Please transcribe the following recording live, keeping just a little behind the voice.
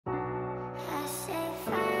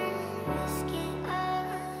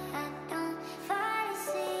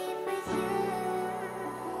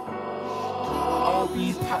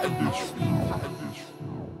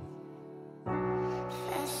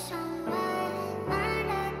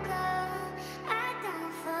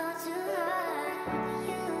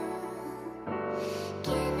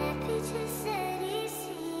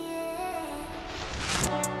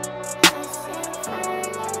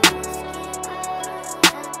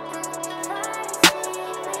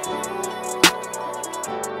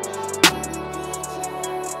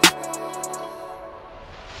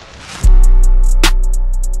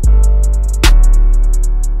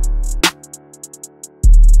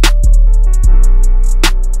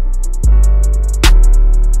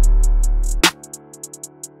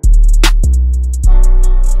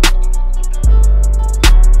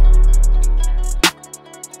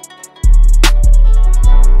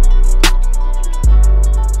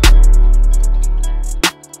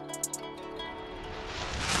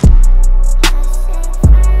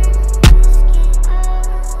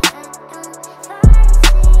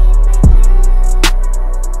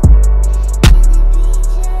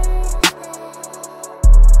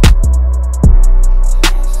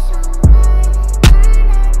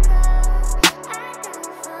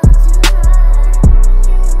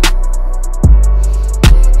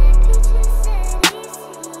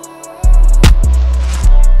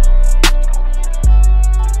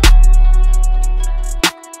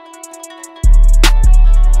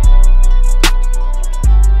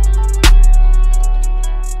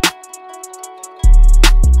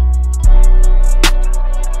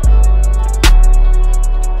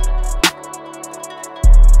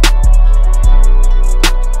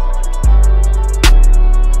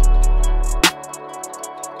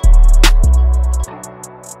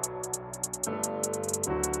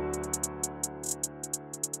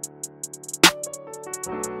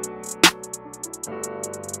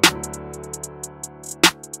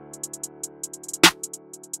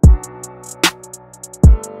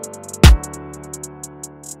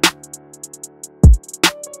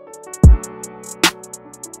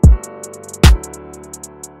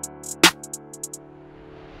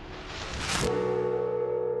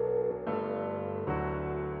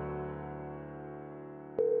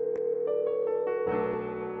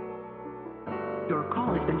Your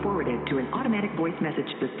call has been forwarded to an automatic voice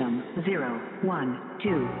message system. 0, 1,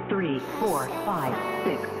 2, 3, 4, 5,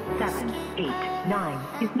 6, 7, 8,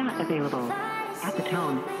 9 is not available. At the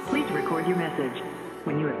tone, please record your message.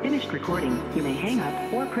 When you have finished recording, you may hang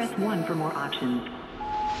up or press 1 for more options.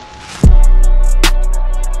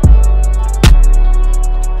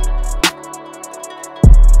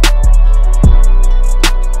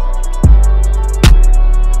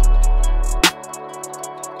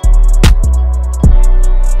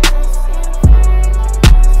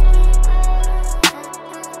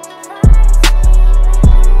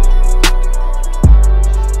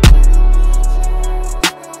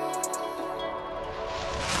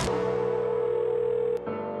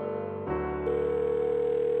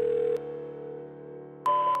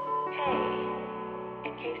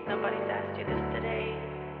 Nobody's asked you this today.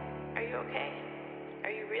 Are you okay?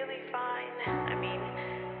 Are you really fine? I mean,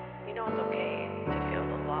 you know it's okay to feel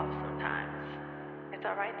the loss sometimes. It's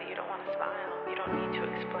alright that you don't want to smile. You don't need to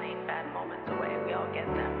explain bad moments away. We all get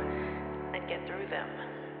them and get through them.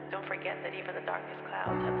 Don't forget that even the darkest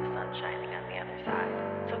clouds have the sun shining on the other side.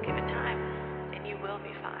 So give it time, and you will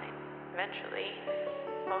be fine. Eventually,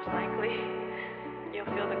 most likely,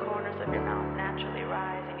 you'll feel the corners of your mouth naturally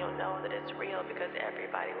rise, and you'll know that it's real because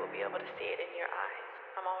everybody will be able to see it in your eyes.